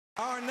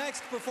Our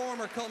next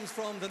performer comes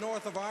from the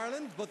north of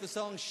Ireland, but the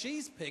song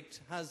she's picked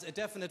has a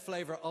definite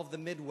flavour of the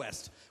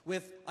Midwest,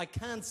 with I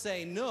Can't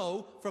Say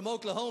No from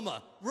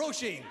Oklahoma,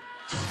 Roisin.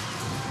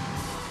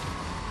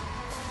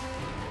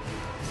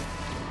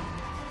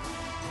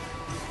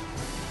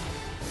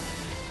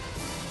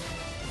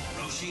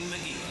 Roisin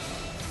Magee.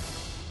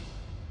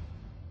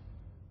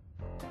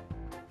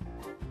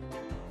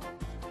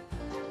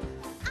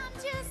 I'm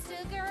just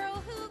a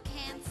girl who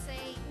can't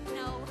say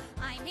no.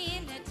 I'm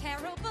in a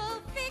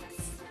terrible fix.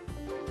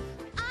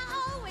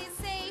 I always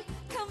say,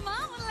 come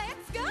on,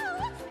 let's go,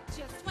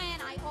 just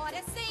when I ought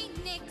to say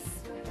nix.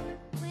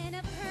 When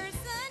a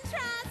person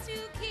tries to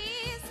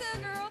kiss a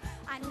girl,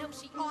 I know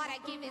she ought to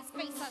give his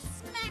face a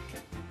smack.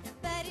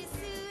 But as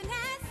soon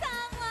as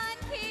someone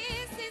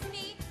kisses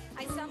me,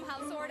 I somehow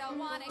sorta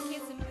wanna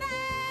kiss him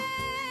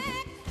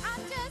back.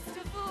 I'm just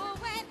a fool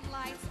when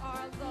lights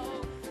are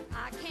low.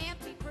 I can't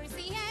be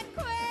prissy and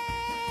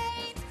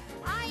quaint.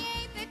 I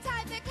ain't the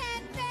type that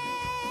can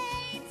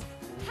faint.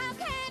 How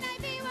can I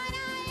be what I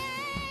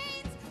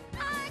ain't? I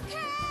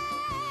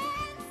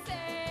can't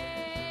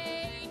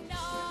say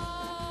no.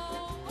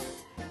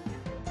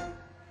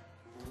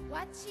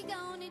 What you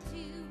gonna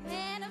do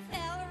when a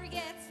feller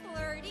gets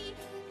flirty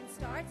and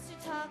starts to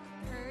talk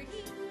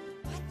purty?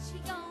 What you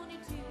gonna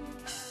do?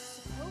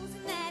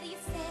 Supposing that he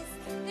says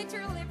that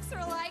your lips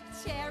are like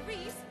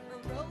cherries, or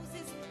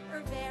roses,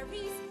 or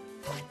berries.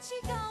 What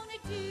you gonna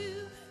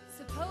do?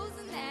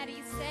 Supposing that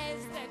he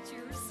says that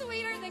you're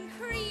sweeter than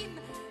cream,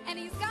 and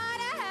he's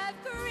gotta have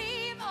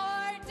cream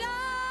or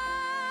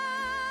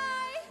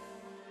die.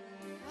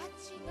 What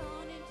you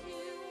gonna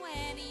do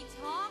when he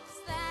talks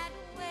that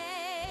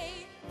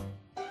way?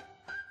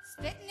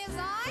 Spit in his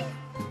eye?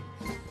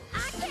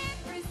 I can't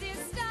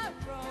resist a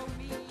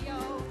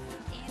Romeo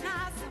in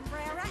a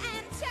sombrero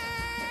and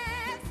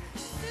chaps.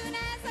 Soon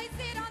as I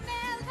sit on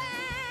their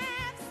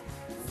laps,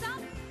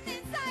 something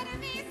inside of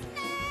me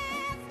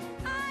snaps.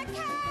 I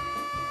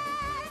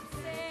can't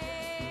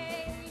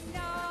say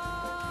no.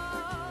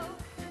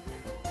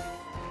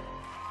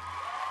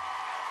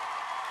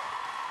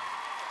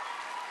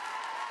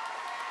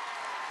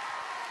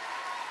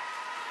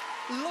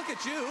 Look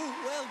at you,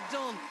 well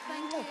done.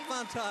 Thank Oh, you.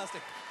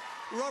 fantastic.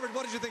 Robert,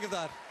 what did you think of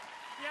that?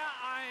 Yeah,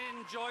 I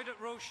enjoyed it,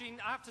 Roisin.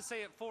 I have to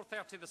say, at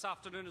 4:30 this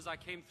afternoon as I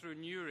came through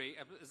Newry,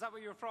 is that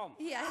where you're from?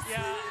 Yes.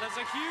 Yeah, there's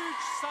a huge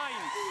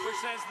sign which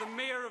says, the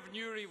Mayor of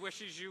Newry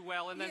wishes you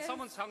well, and then Yes.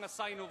 someone's hung a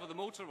sign over the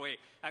motorway,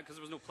 because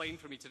there was no plane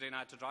for me today and I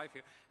had to drive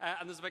here,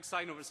 and there's a big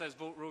sign over that says,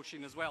 vote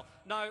Roisin as well.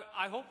 Now,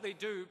 I hope they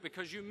do,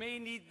 because you may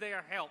need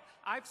their help.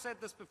 I've said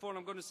this before and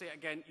I'm going to say it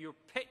again, you're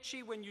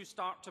pitchy when you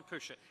start to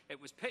push it. It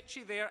was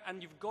pitchy there,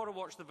 and you've got to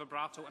watch the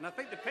vibrato, and I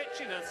think the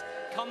pitchiness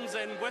comes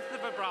in with the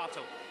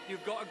vibrato.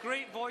 You've got a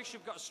great voice,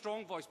 you've got a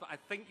strong voice, but I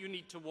think you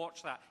need to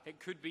watch that. It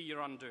could be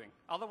your undoing.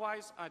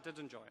 Otherwise, I did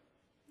enjoy it.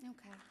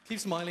 Okay. Keep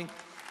smiling.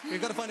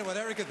 We've got to find out what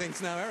Erica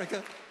thinks now.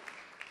 Erica?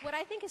 What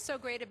I think is so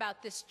great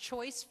about this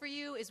choice for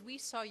you is we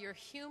saw your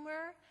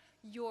humor,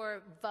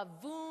 your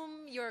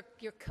vavoom,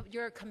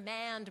 your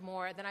command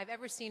more than I've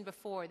ever seen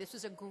before. This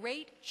was a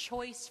great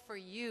choice for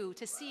you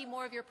to see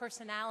more of your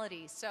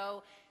personality.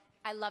 So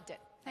I loved it.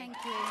 Thank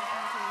you. Thank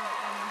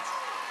you.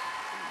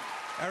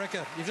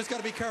 Erica, you've just got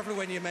to be careful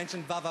when you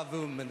mention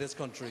vavavoom in this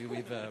country.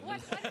 We've,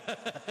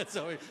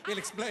 so we'll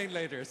explain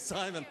later.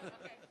 Simon.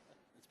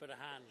 It's about a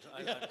hand.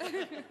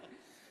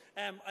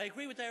 I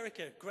agree with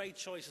Erica. Great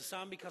choice of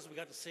Sam, because we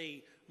got to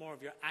see more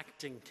of your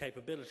acting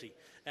capability.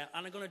 And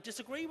I'm going to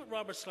disagree with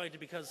Robert slightly,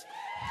 because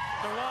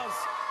there was,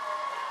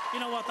 you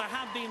know what, there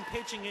have been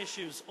pitching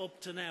issues up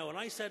to now. And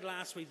I said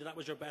last week that that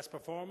was your best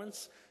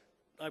performance.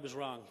 I was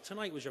wrong.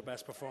 Tonight was your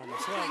best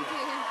performance. Well Thank done.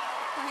 you.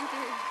 Thank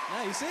you.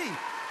 Now, you see.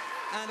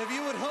 And if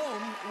you at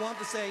home want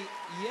to say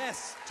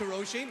yes to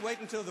Roisin, wait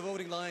until the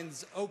voting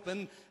lines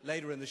open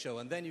later in the show.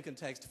 And then you can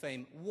text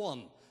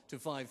FAME1 to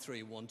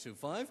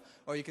 53125,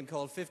 or you can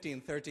call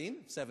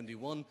 1513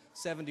 71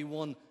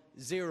 71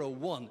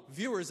 01.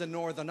 Viewers in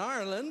Northern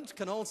Ireland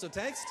can also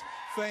text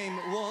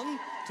FAME1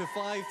 to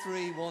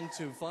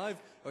 53125,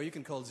 or you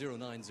can call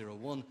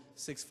 0901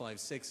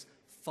 656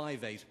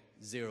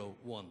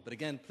 5801. But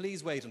again,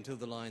 please wait until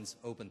the lines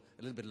open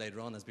a little bit later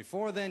on, as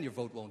before then your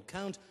vote won't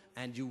count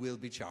and you will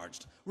be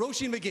charged.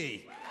 Roisin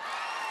Magee.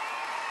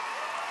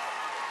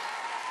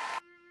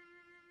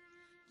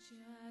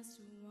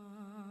 Just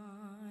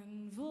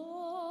one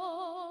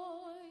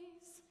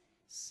voice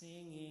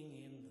Singing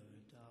in the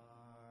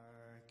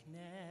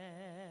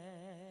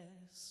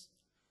darkness.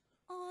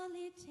 All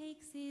it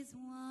takes is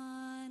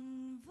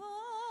one voice.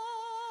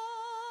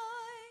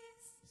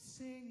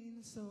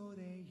 Singing so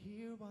they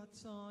hear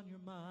what's on your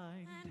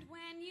mind. And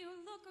when you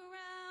look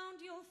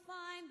around, you'll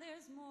find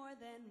there's more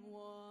than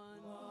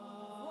one voice.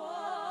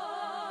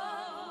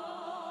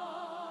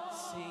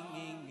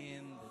 Singing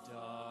in the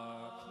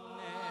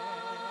darkness.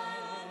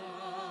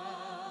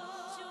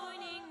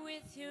 Joining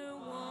with your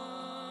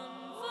one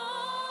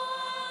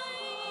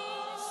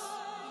voice.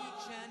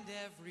 Each and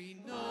every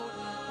note.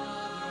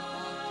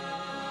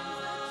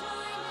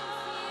 Join and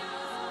feel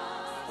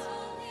there's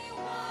only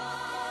one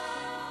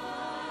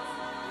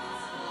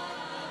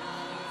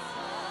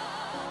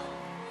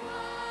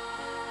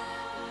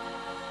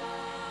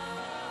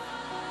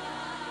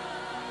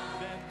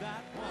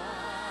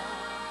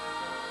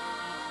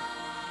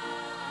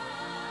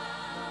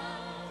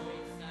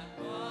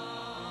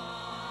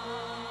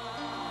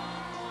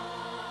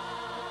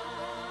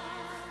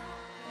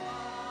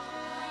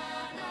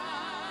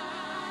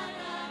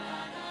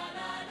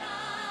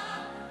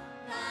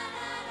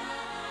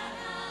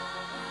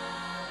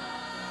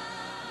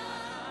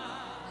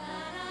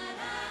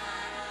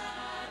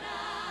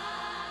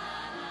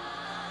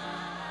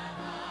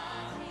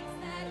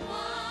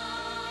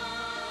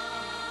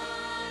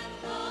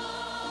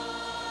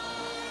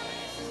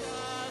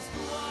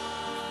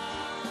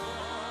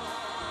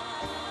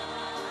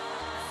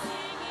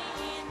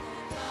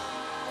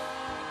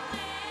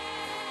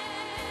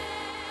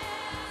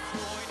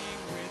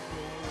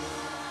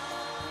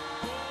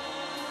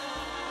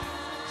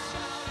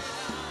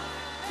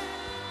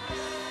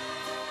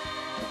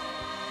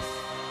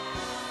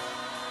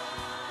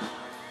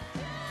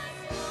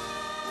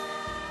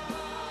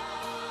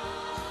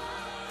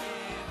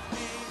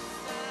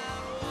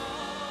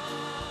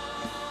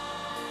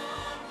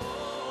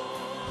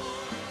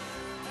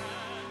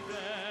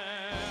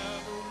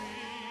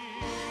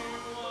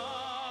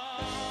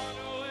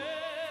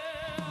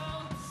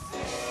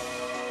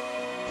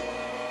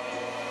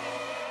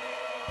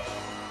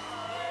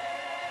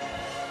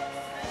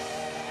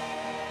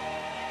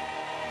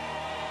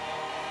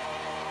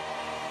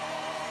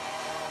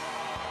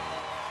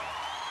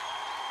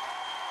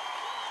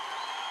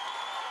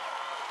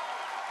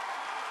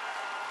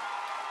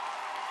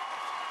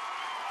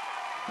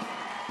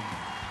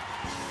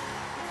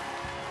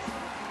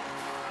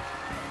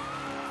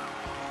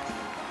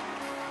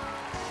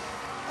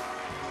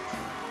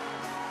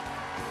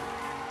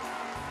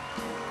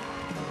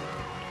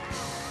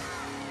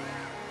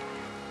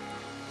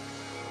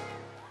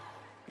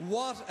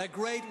what a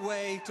great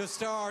way to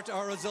start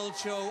our results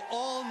show.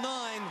 All 9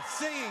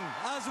 singing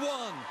as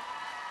one.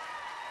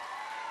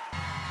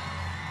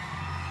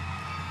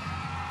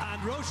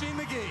 And Roisin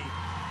Magee.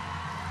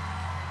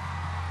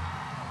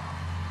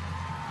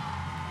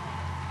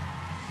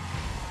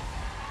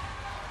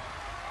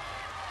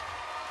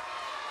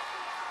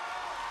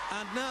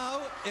 And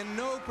now, in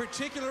no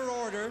particular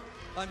order,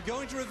 I'm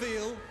going to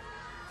reveal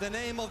the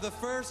name of the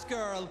first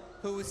girl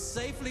who is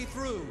safely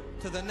through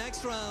to the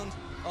next round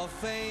of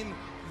Fame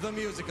the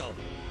Musical.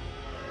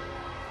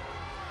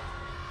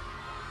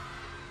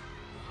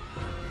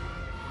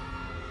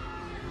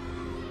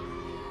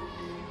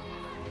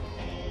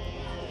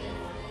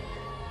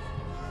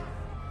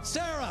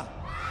 Sarah.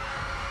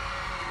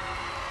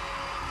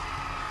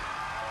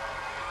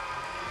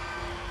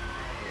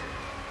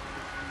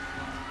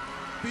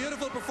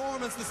 Beautiful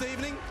performance this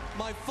evening,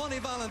 my funny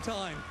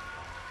Valentine.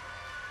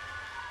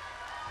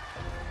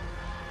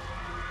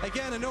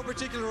 Again, in no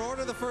particular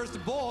order, the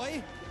first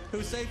boy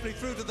who's safely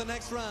through to the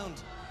next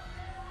round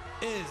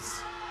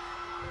is...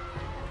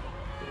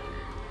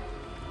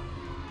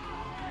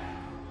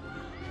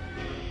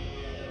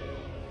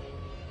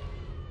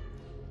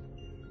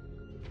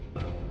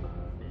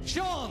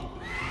 Sean!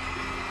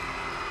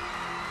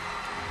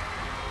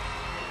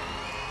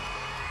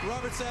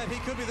 Robert said he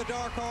could be the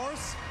dark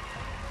horse.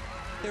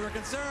 They were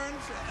concerned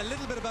a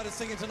little bit about his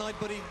singing tonight,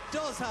 but he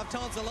does have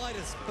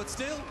tonsillitis. But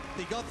still,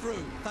 he got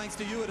through, thanks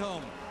to you at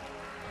home.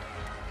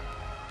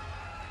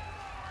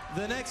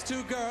 The next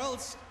 2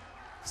 girls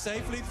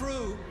safely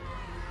through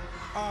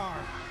are...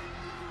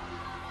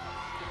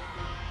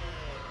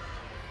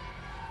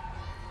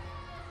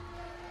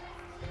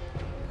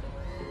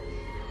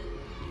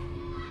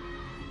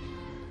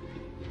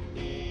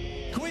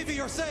 Queevy,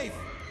 you're safe.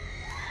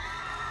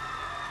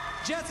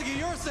 Jessica,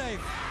 you're safe.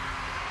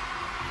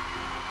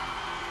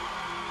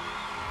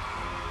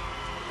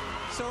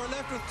 So we're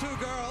left with 2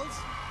 girls,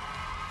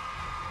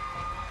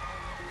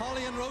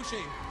 Holly and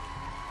Roisin.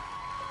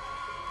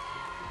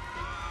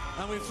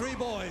 And we've 3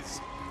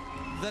 boys.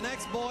 The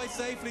next boy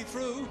safely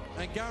through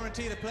and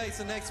guaranteed a place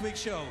in next week's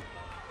show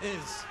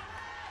is...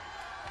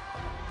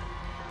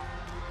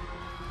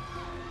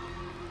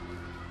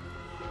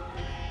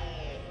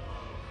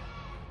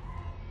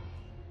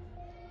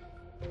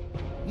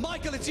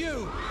 Michael, it's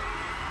you!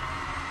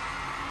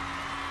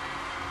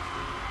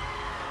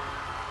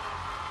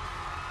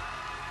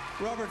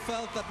 Robert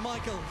felt that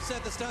Michael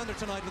set the standard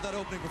tonight with that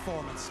opening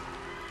performance,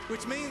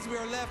 which means we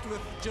are left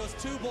with just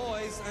 2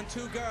 boys and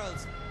 2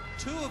 girls.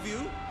 2 of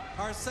you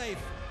are safe.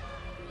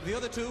 The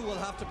other 2 will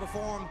have to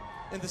perform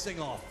in the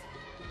sing-off.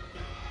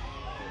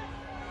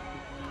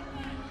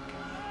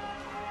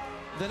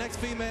 The next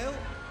female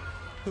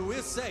who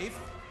is safe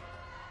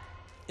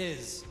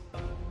is...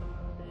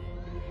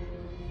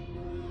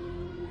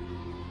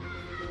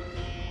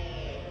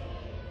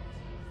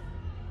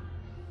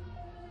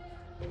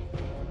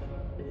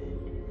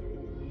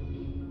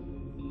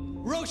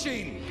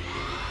 Roisin.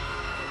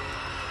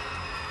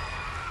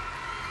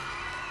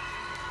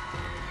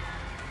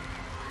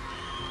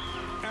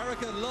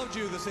 Erica loved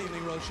you this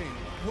evening, Roisin.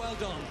 Well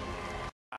done.